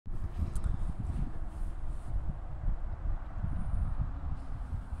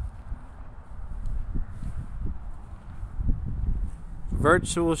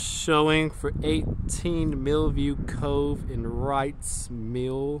virtual showing for 18 Millview Cove in Wright's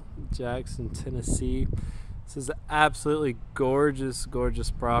Mill, Jackson, Tennessee. This is an absolutely gorgeous,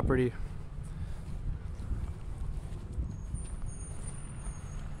 gorgeous property.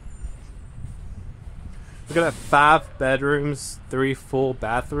 We're gonna have 5 bedrooms, 3 full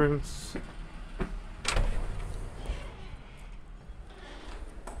bathrooms.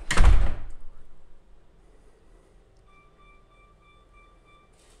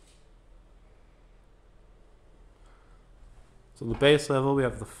 So the base level, we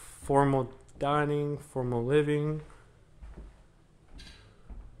have the formal dining, formal living.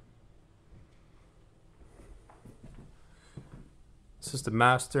 This is the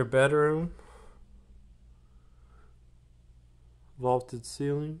master bedroom. Vaulted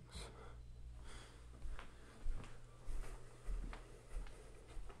ceilings.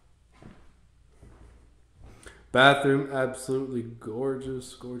 Bathroom, absolutely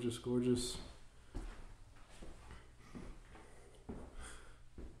gorgeous, gorgeous, gorgeous.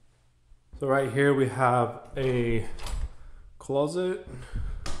 So right here we have a closet,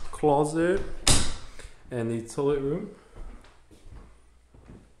 and the toilet room.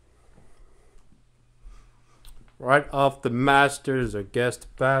 Right off the master is our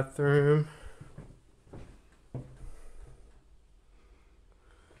guest bathroom.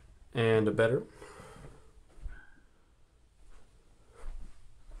 And a bedroom.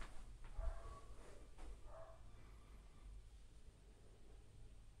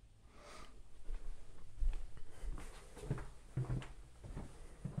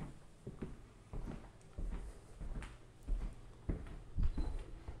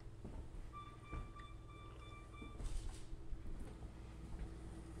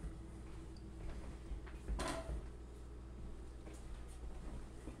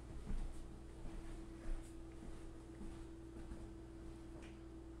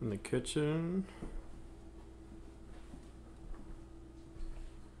 In the kitchen.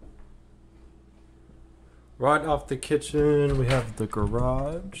 Right off the kitchen, we have the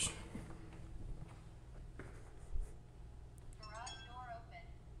garage. Garage door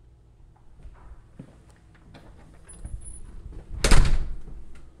open.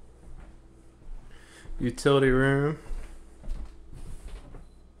 Utility room.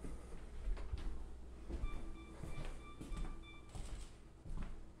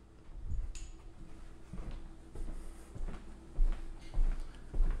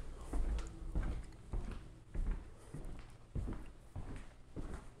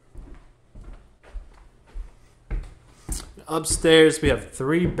 Upstairs we have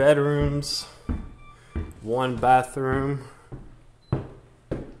 3 bedrooms, 1 bathroom.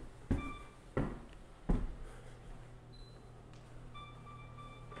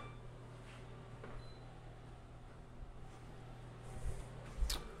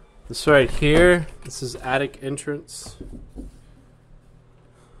 This right here, this is attic entrance.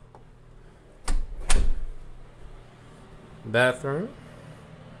 Bathroom.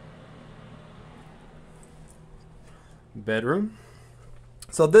 Bedroom.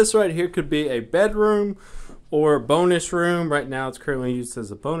 So this right here could be a bedroom or a bonus room. Right now it's currently used as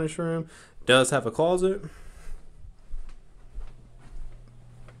a bonus room. Does have a closet.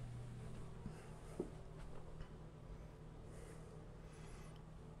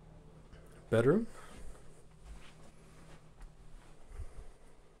 Bedroom.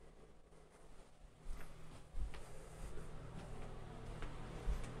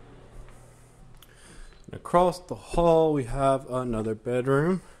 Across the hall we have another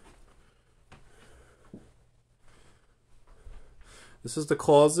bedroom. This is the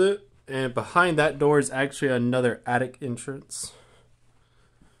closet, and behind that door is actually another attic entrance.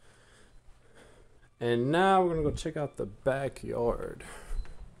 And now we're gonna go check out the backyard.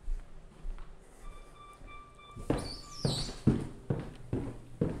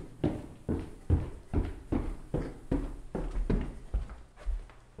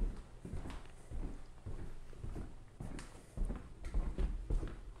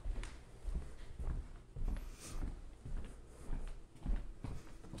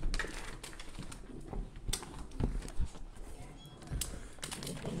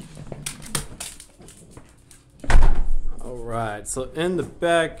 Alright, so in the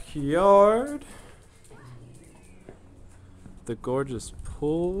backyard, the gorgeous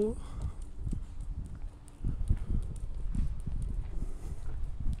pool.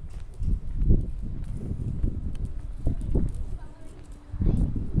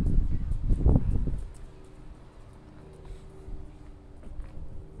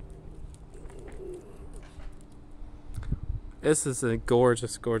 This is a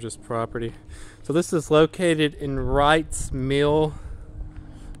gorgeous, gorgeous property. So this is located in Wright's Mill,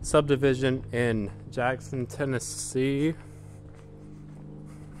 subdivision in Jackson, Tennessee.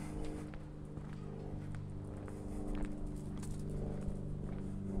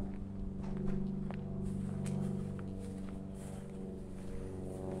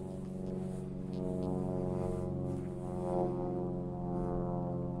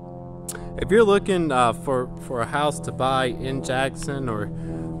 If you're looking for a house to buy in Jackson or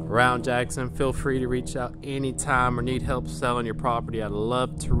around Jackson, feel free to reach out anytime or need help selling your property. I'd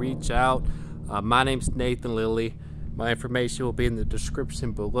love to reach out. My name's Nathan Lilly. My information will be in the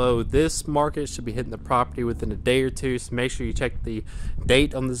description below. This market should be hitting the property within a day or two, so make sure you check the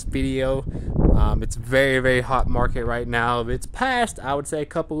date on this video. It's a very, very hot market right now. If it's past, I would say a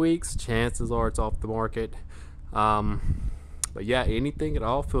couple weeks, chances are it's off the market. But yeah, anything at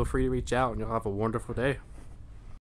all, feel free to reach out and you'll have a wonderful day.